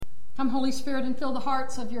Come, Holy Spirit, and fill the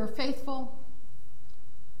hearts of your faithful.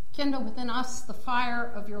 Kindle within us the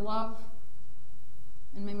fire of your love.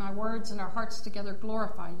 And may my words and our hearts together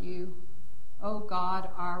glorify you, O God,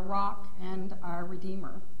 our rock and our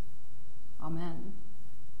Redeemer. Amen.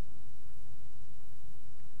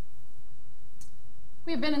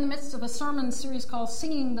 We have been in the midst of a sermon series called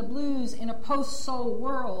Singing the Blues in a Post-Soul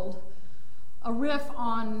World, a riff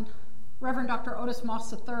on Reverend Dr. Otis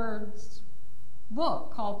Moss III's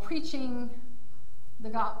book called Preaching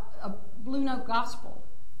a Blue Note Gospel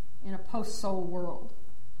in a Post-Soul World.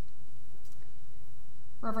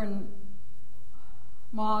 Reverend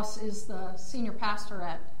Moss is the senior pastor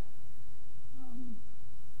at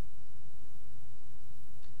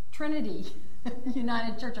Trinity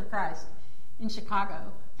United Church of Christ in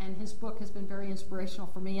Chicago, and his book has been very inspirational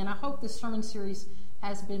for me, and I hope this sermon series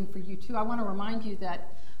has been for you too. I want to remind you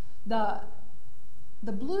that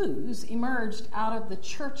the blues emerged out of the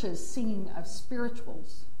church's singing of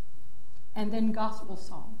spirituals and then gospel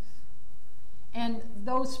songs. And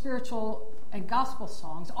those spiritual and gospel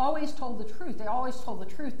songs always told the truth. They always told the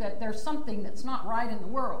truth that there's something that's not right in the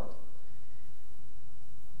world.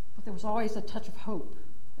 But there was always a touch of hope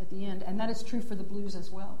at the end, and that is true for the blues as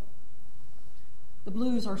well. The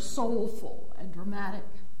blues are soulful and dramatic.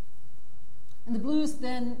 And the blues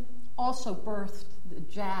then also birthed the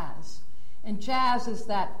jazz. And jazz is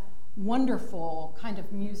that wonderful kind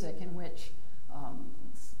of music in which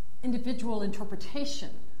individual interpretation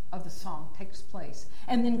of the song takes place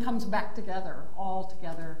and then comes back together, all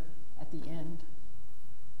together at the end.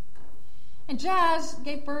 And jazz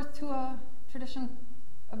gave birth to a tradition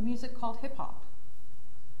of music called hip-hop.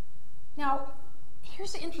 Now,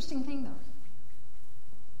 here's the interesting thing, though.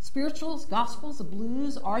 Spirituals, gospels, the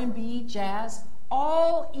blues, R&B, jazz,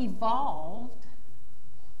 all evolved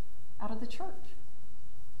out of the church,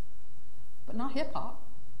 but not hip-hop.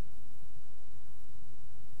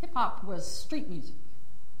 Hip-hop was street music.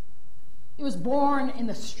 It was born in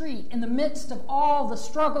the street, in the midst of all the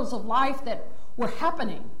struggles of life that were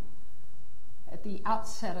happening at the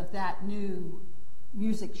outset of that new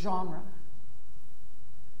music genre.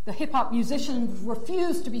 The hip-hop musicians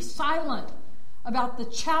refused to be silent about the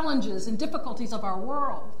challenges and difficulties of our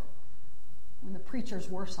world when the preachers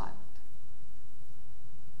were silent.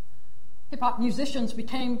 Hip-hop musicians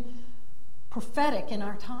became prophetic in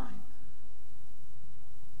our time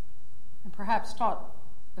and perhaps taught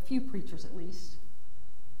a few preachers at least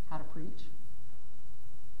how to preach.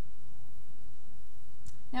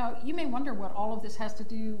 Now, you may wonder what all of this has to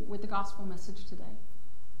do with the gospel message today.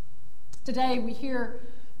 Today we hear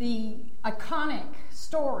the iconic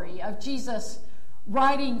story of Jesus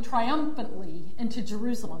riding triumphantly into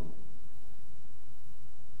Jerusalem.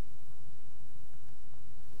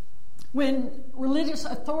 When religious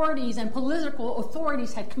authorities and political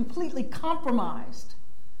authorities had completely compromised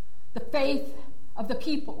the faith of the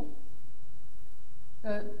people,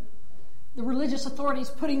 the religious authorities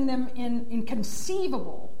putting them in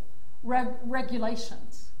inconceivable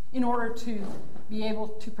regulations in order to be able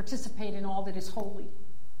to participate in all that is holy,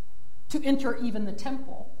 to enter even the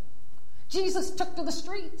temple. Jesus took to the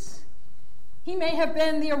streets. He may have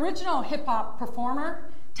been the original hip-hop performer,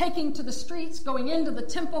 taking to the streets, going into the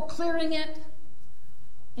temple, clearing it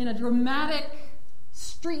in a dramatic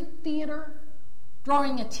street theater,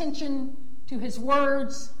 drawing attention to his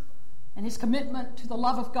words and his commitment to the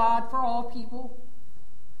love of God for all people.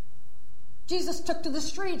 Jesus took to the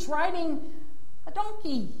streets riding a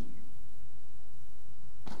donkey.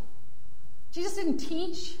 Jesus didn't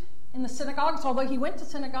teach in the synagogues, although he went to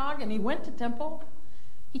synagogue and he went to temple.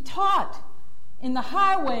 He taught in the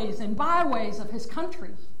highways and byways of his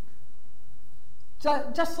country.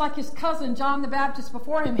 Just like his cousin John the Baptist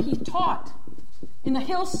before him, he taught in the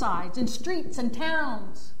hillsides, in streets and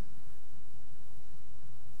towns,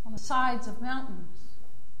 on the sides of mountains,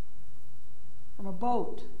 from a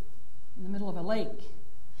boat in the middle of a lake.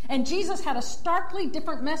 And Jesus had a starkly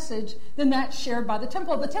different message than that shared by the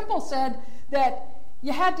temple. The temple said that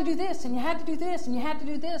you had to do this, and you had to do this, and you had to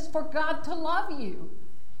do this for God to love you.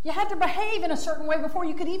 You had to behave in a certain way before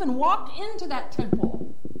you could even walk into that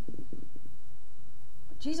temple.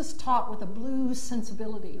 But Jesus taught with a blues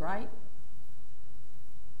sensibility, right?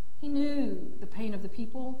 He knew the pain of the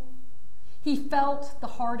people. He felt the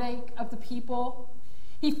heartache of the people.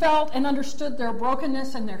 He felt and understood their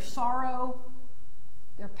brokenness and their sorrow,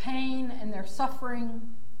 their pain and their suffering.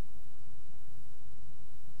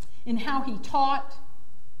 In how he taught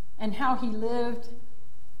and how he lived,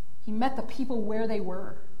 he met the people where they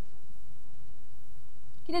were.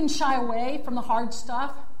 He didn't shy away from the hard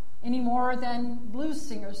stuff any more than blues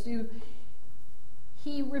singers do.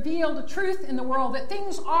 He revealed a truth in the world that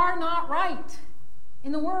things are not right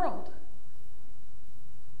in the world.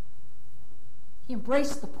 He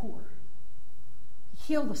embraced the poor.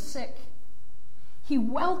 He healed the sick. He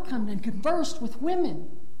welcomed and conversed with women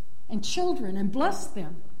and children and blessed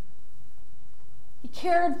them. He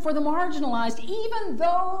cared for the marginalized, even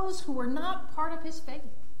those who were not part of his faith.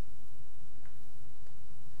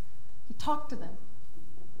 He talked to them.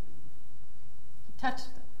 He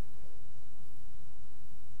touched them.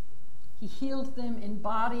 He healed them in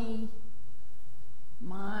body,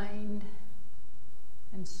 mind,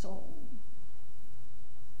 and soul.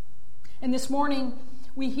 And this morning,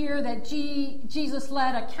 we hear that Jesus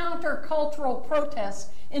led a countercultural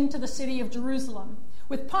protest into the city of Jerusalem,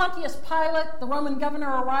 with Pontius Pilate, the Roman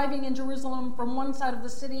governor, arriving in Jerusalem from one side of the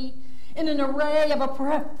city in an array of a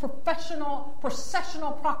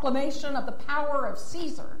processional proclamation of the power of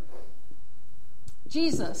Caesar.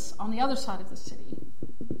 Jesus on the other side of the city.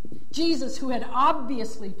 Jesus, who had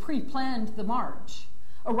obviously pre-planned the march,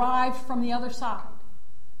 arrived from the other side,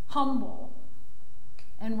 humble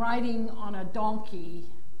and riding on a donkey,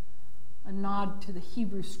 a nod to the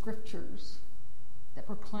Hebrew scriptures that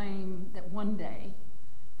proclaim that one day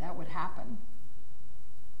that would happen.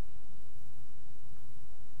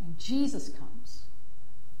 And Jesus comes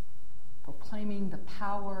proclaiming the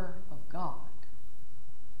power of God.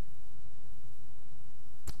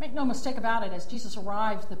 Make no mistake about it, as Jesus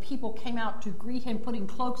arrived, the people came out to greet him, putting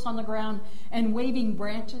cloaks on the ground and waving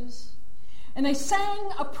branches. And they sang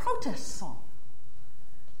a protest song.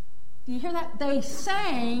 Do you hear that? They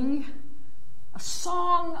sang a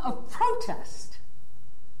song of protest.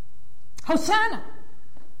 Hosanna!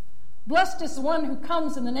 Blessed is the one who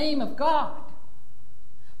comes in the name of God.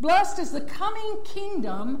 Blessed is the coming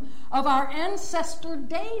kingdom of our ancestor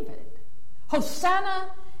David. Hosanna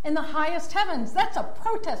in the highest heavens. That's a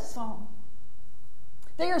protest song.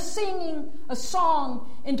 They are singing a song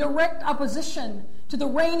in direct opposition to the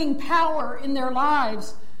reigning power in their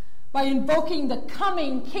lives by invoking the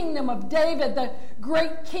coming kingdom of David, the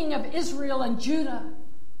great king of Israel and Judah,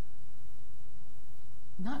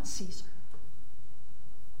 not Caesar.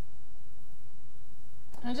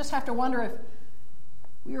 And I just have to wonder if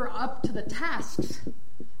we are up to the tasks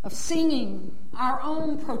of singing our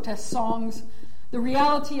own protest songs, the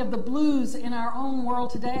reality of the blues in our own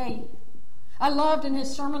world today. I loved in his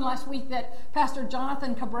sermon last week that Pastor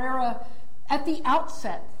Jonathan Cabrera, at the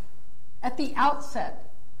outset,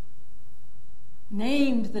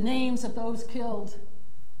 named the names of those killed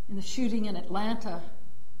in the shooting in Atlanta.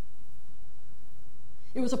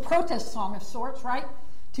 It was a protest song of sorts, right?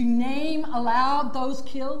 To name aloud those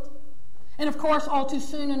killed. And of course, all too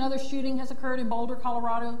soon, another shooting has occurred in Boulder,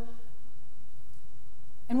 Colorado.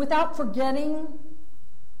 And without forgetting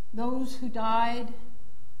those who died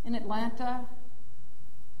in Atlanta,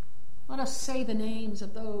 let us say the names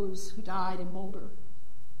of those who died in Boulder.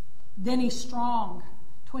 Denny Strong,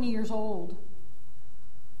 20 years old.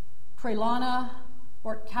 Traylana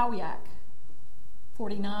Bortkowiak,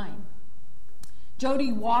 49.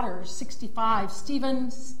 Jody Waters, 65. Stephen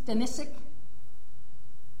Stanisic,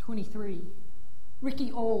 23.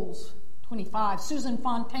 Ricky Oles, 25. Susan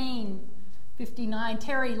Fontaine, 59.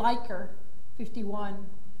 Terry Leiker, 51.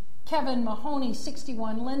 Kevin Mahoney,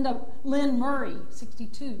 61. Lynn Murray,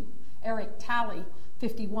 62. Eric Talley,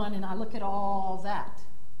 51. And I look at all that,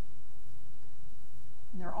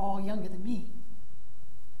 and they're all younger than me.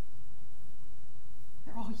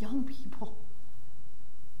 They're all young people.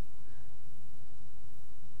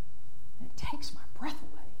 And it takes my breath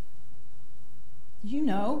away. You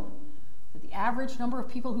know that the average number of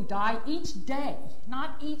people who die each day,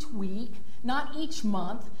 not each week, not each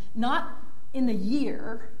month, not in the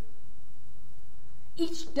year,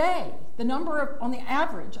 each day, the number on the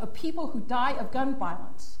average of people who die of gun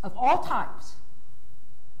violence of all types,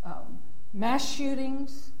 mass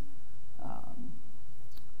shootings,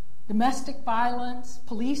 domestic violence,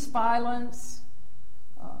 police violence,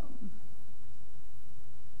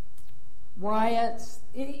 riots,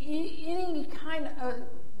 any kind of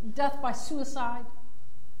death by suicide.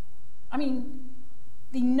 I mean,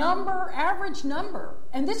 the average number,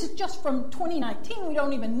 and this is just from 2019, we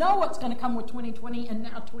don't even know what's going to come with 2020 and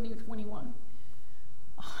now 2021.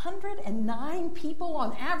 109 people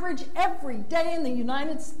on average every day in the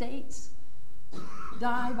United States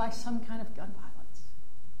die by some kind of gun violence.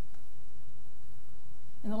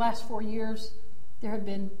 In the last 4 years, there have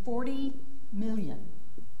been 40 million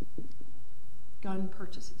gun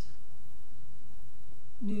purchases.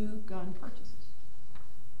 New gun purchases.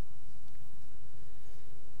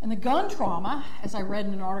 And the gun trauma, as I read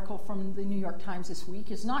in an article from the New York Times this week,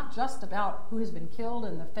 is not just about who has been killed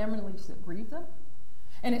and the families that grieve them.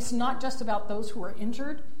 And it's not just about those who are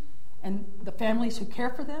injured and the families who care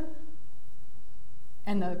for them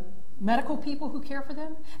and the medical people who care for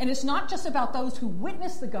them. And it's not just about those who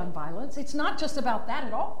witness the gun violence. It's not just about that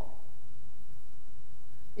at all.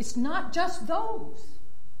 It's not just those.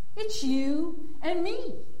 It's you and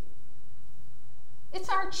me. It's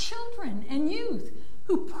our children and youth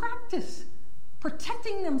who practice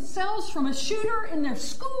protecting themselves from a shooter in their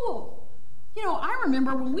school. You know, I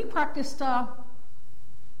remember when we practiced fire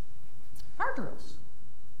drills.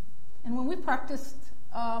 And when we practiced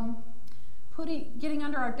getting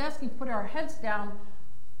under our desk and putting our heads down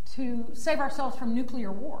to save ourselves from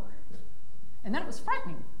nuclear war. And that was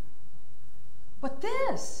frightening. But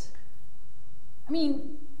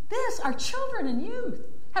our children and youth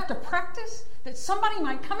have to practice that somebody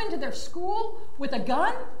might come into their school with a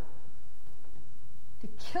gun to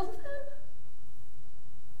kill them,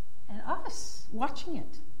 and us watching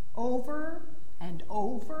it over and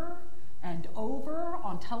over and over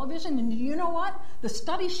on television. And you know what? The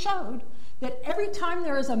study showed that every time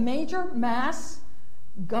there is a major mass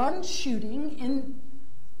gun shooting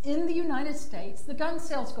in the United States, the gun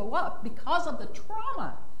sales go up because of the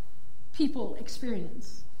trauma people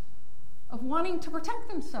experience of wanting to protect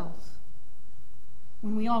themselves.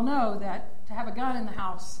 When we all know that to have a gun in the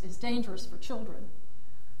house is dangerous for children,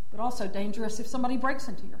 but also dangerous if somebody breaks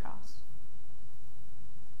into your house.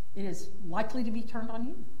 It is likely to be turned on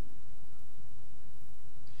you.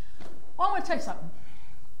 Well, I want to tell you something.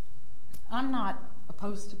 I'm not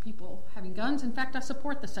opposed to people having guns. In fact, I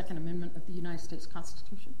support the Second Amendment of the United States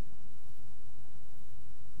Constitution.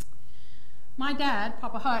 My dad,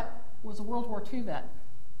 Papa Hutt, was a World War II vet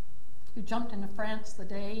who jumped into France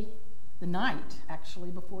the night,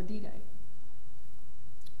 actually, before D-Day.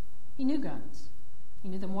 He knew guns. He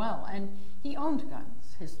knew them well, and he owned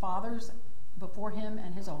guns, his father's before him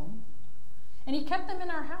and his own. And he kept them in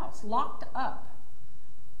our house, locked up,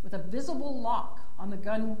 with a visible lock on the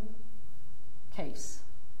gun case.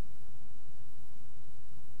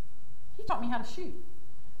 He taught me how to shoot.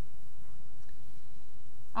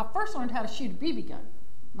 I first learned how to shoot a BB gun.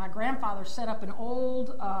 My grandfather set up an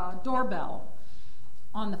old doorbell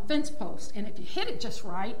on the fence post, and if you hit it just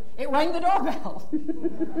right, it rang the doorbell.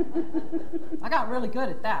 I got really good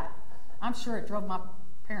at that. I'm sure it drove my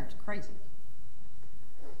parents crazy.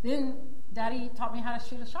 Then Daddy taught me how to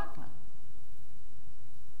shoot a shotgun.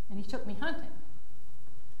 And he took me hunting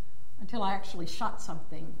until I actually shot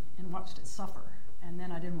something and watched it suffer, and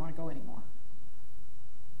then I didn't want to go anymore.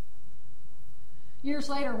 Years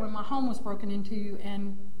later, when my home was broken into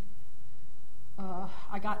and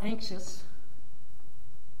I got anxious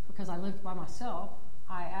because I lived by myself,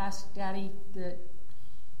 I asked Daddy that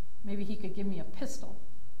maybe he could give me a pistol.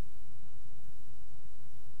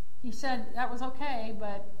 He said that was okay,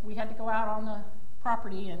 but we had to go out on the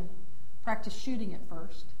property and practice shooting it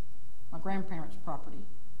first, my grandparents' property.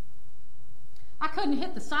 I couldn't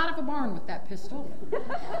hit the side of a barn with that pistol.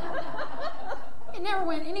 It never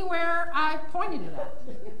went anywhere I pointed it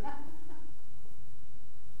at.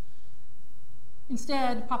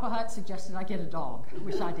 Instead, Papa Hutt suggested I get a dog,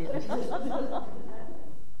 which I did.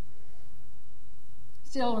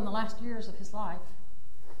 Still, in the last years of his life,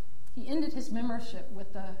 he ended his membership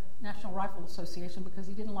with the National Rifle Association because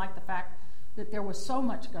he didn't like the fact that there was so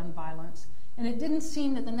much gun violence, and it didn't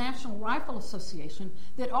seem that the National Rifle Association,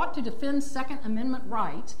 that ought to defend Second Amendment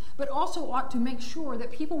rights, but also ought to make sure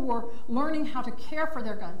that people were learning how to care for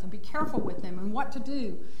their guns and be careful with them and what to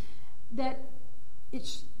do, that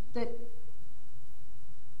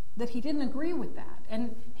he didn't agree with that.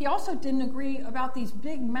 And he also didn't agree about these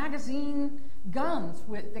big magazine guns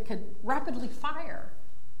that could rapidly fire.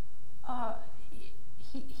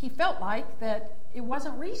 He felt like that it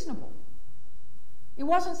wasn't reasonable. It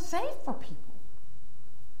wasn't safe for people.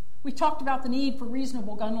 We talked about the need for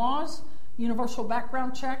reasonable gun laws, universal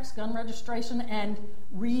background checks, gun registration, and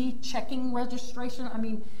rechecking registration. I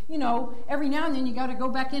mean, you know, every now and then you got to go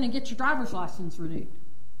back in and get your driver's license renewed.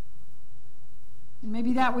 And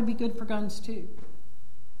maybe that would be good for guns too.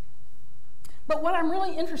 But what I'm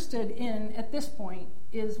really interested in at this point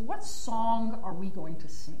is, what song are we going to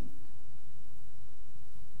sing?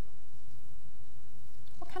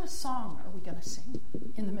 What kind of song are we going to sing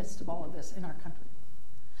in the midst of all of this in our country?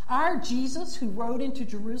 Our Jesus, who rode into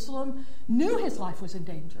Jerusalem, knew his life was in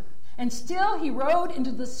danger. And still he rode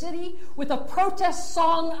into the city with a protest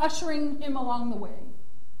song ushering him along the way.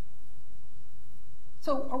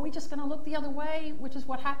 So are we just going to look the other way, which is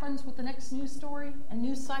what happens with the next news story and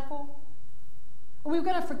news cycle? Are we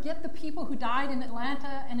going to forget the people who died in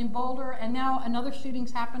Atlanta and in Boulder, and now another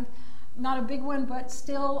shooting's happened? not a big one, but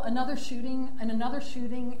still another shooting and another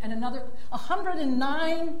shooting and another.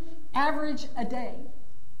 109 average a day.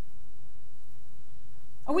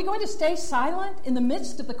 Are we going to stay silent in the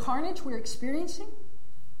midst of the carnage we're experiencing?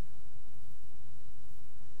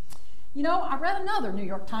 You know, I read another New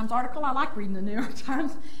York Times article. I like reading the New York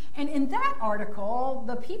Times. And in that article,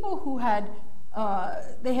 the people who had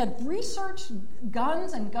they had researched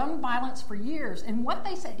guns and gun violence for years. And what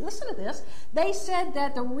they said, listen to this, they said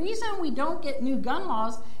that the reason we don't get new gun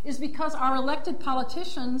laws is because our elected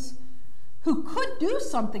politicians who could do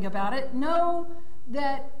something about it know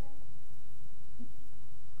that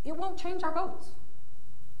it won't change our votes.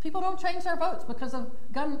 People don't change their votes because of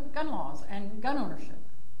gun laws and gun ownership.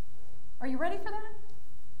 Are you ready for that?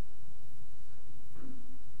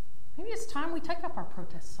 Maybe it's time we take up our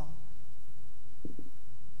protest song.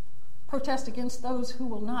 Protest against those who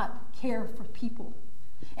will not care for people.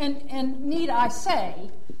 And need I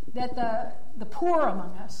say that the poor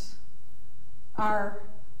among us, our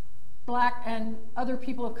black and other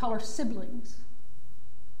people of color siblings,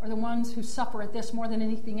 are the ones who suffer at this more than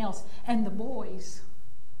anything else. And the boys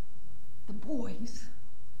get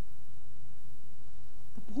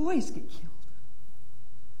killed.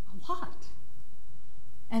 A lot.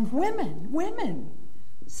 And women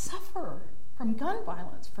suffer from gun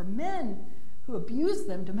violence, from men who abuse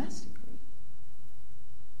them domestically.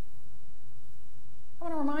 I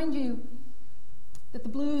want to remind you that the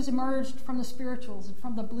blues emerged from the spirituals, and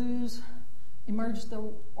from the blues emerged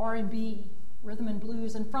the R&B, rhythm and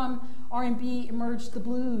blues, and from R&B emerged the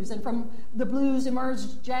blues, and from the blues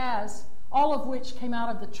emerged jazz, all of which came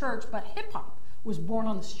out of the church, but hip-hop was born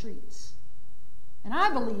on the streets. And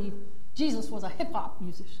I believe Jesus was a hip-hop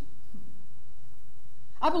musician.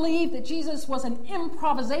 I believe that Jesus was an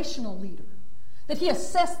improvisational leader, that he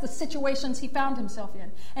assessed the situations he found himself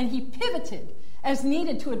in, and he pivoted as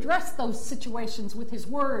needed to address those situations with his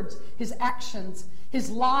words, his actions,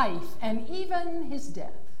 his life, and even his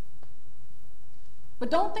death.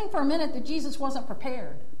 But don't think for a minute that Jesus wasn't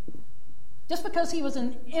prepared. Just because he was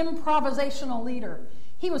an improvisational leader,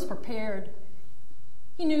 he was prepared.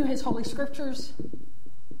 He knew his Holy Scriptures.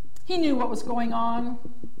 He knew what was going on.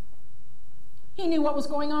 He knew what was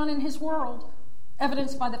going on in his world,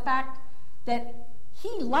 evidenced by the fact that he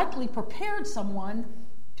likely prepared someone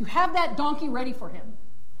to have that donkey ready for him.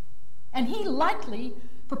 And he likely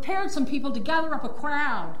prepared some people to gather up a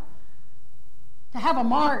crowd, to have a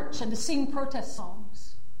march and to sing protest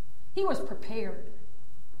songs. He was prepared.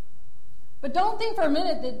 But don't think for a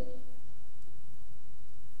minute that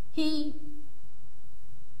he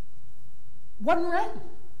wasn't ready.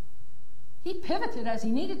 He pivoted as he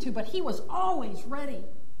needed to, but he was always ready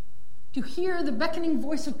to hear the beckoning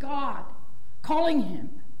voice of God calling him.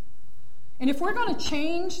 And if we're going to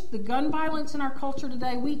change the gun violence in our culture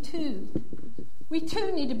today, we too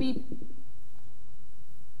need to be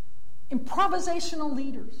improvisational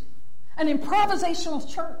leaders, an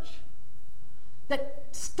improvisational church that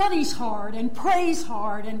studies hard and prays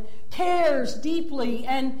hard and cares deeply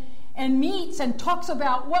and meets and talks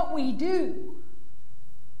about what we do.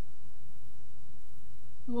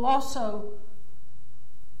 We will also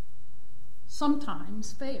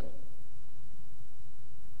sometimes fail.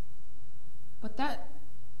 But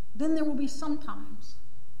then there will be some times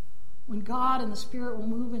when God and the Spirit will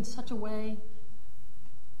move in such a way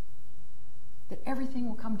that everything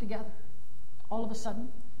will come together all of a sudden.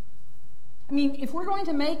 I mean, if we're going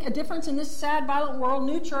to make a difference in this sad, violent world,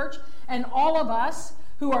 New Church, and all of us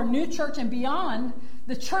who are New Church and beyond,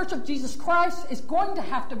 the Church of Jesus Christ is going to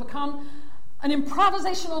have to become an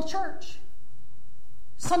improvisational church.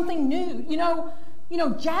 Something new. You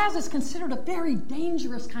know, jazz is considered a very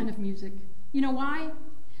dangerous kind of music. You know why?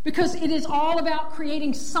 Because it is all about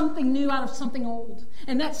creating something new out of something old.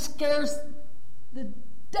 And that scares the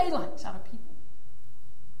daylights out of people.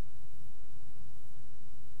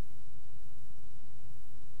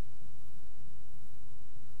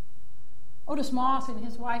 Otis Moss and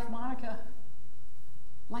his wife Monica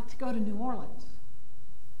like to go to New Orleans.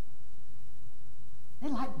 They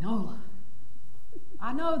like NOLA.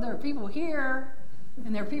 I know there are people here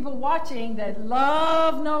and there are people watching that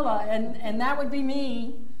love NOLA, and that would be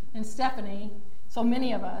me and Stephanie, so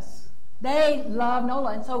many of us. They love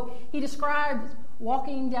NOLA. And so he described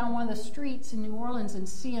walking down one of the streets in New Orleans and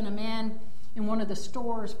seeing a man in one of the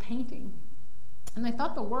stores painting. And they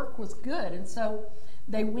thought the work was good. And so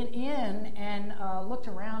they went in and looked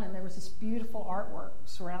around, and there was this beautiful artwork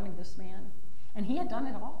surrounding this man. And he had done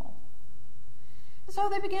it all. And so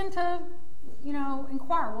they began to,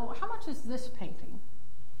 inquire, well, how much is this painting?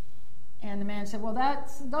 And the man said, well,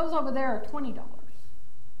 those over there are $20.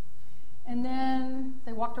 And then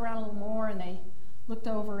they walked around a little more and they looked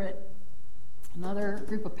over at another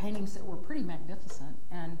group of paintings that were pretty magnificent.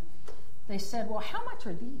 And they said, well, how much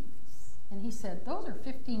are these? And he said, those are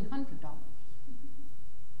 $1,500.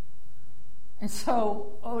 And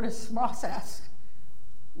so Otis Ross asked,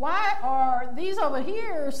 why are these over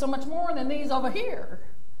here so much more than these over here?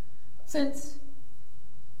 Since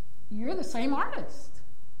you're the same artist.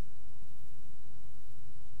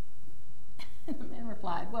 And the man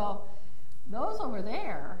replied, well, those over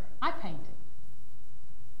there, I painted.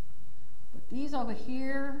 But these over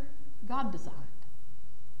here, God designed.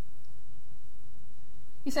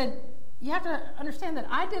 He said, you have to understand that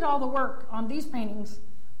I did all the work on these paintings,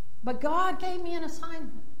 but God gave me an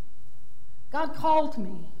assignment. God called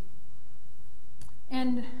me.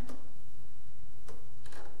 And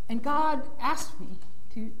God asked me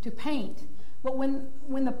to paint. But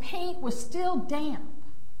when the paint was still damp,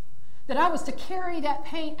 that I was to carry that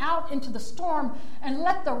paint out into the storm and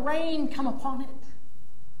let the rain come upon it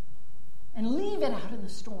and leave it out in the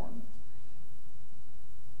storm.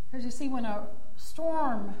 Because you see, when a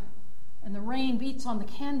storm and the rain beats on the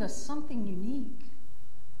canvas, something unique,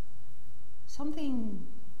 something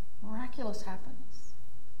miraculous happens.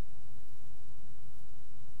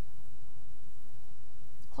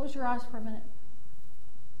 Close your eyes for a minute.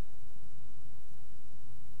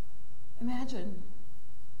 Imagine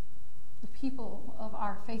the people of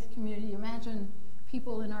our faith community. Imagine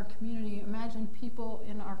people in our community. Imagine people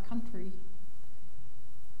in our country.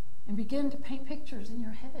 And begin to paint pictures in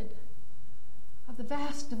your head of the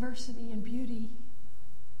vast diversity and beauty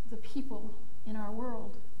of the people in our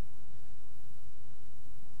world.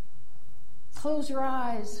 Close your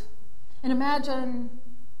eyes and imagine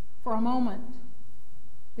for a moment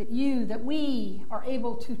that we are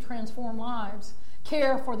able to transform lives,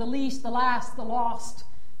 care for the least, the last, the lost,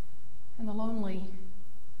 and the lonely,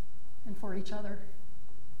 and for each other.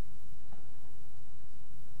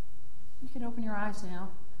 You can open your eyes now.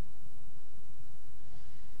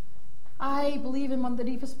 I believe in the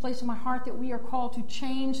deepest place of my heart that we are called to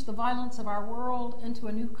change the violence of our world into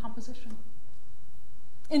a new composition.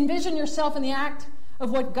 Envision yourself in the act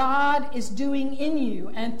of what God is doing in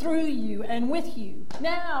you and through you and with you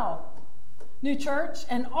now. New Church,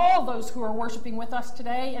 and all those who are worshiping with us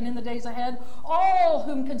today and in the days ahead, all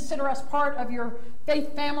whom consider us part of your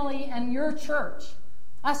faith family and your church,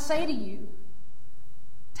 I say to you,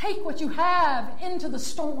 take what you have into the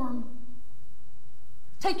storm.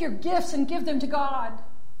 Take your gifts and give them to God.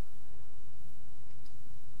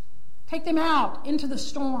 Take them out into the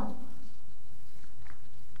storm.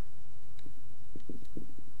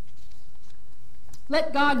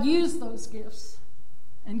 Let God use those gifts,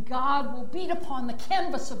 and God will beat upon the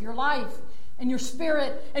canvas of your life and your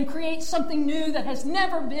spirit and create something new that has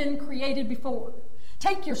never been created before.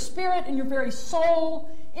 Take your spirit and your very soul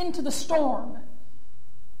into the storm,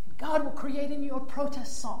 and God will create in you a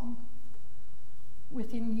protest song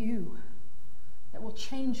within you that will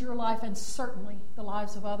change your life and certainly the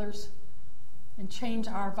lives of others and change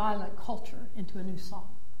our violent culture into a new song.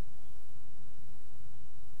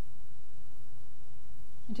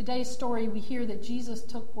 In today's story, we hear that Jesus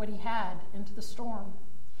took what he had into the storm.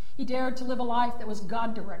 He dared to live a life that was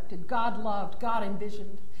God-directed, God-loved,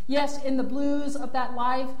 God-envisioned. Yes, in the blues of that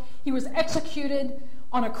life, he was executed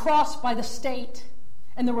on a cross by the state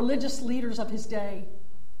and the religious leaders of his day.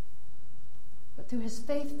 But through his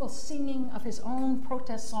faithful singing of his own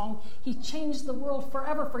protest song, he changed the world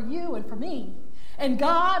forever for you and for me. And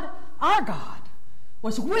God, our God,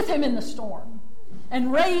 was with him in the storm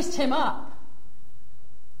and raised him up.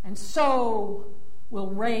 And so will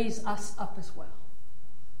raise us up as well.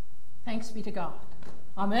 Thanks be to God.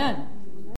 Amen.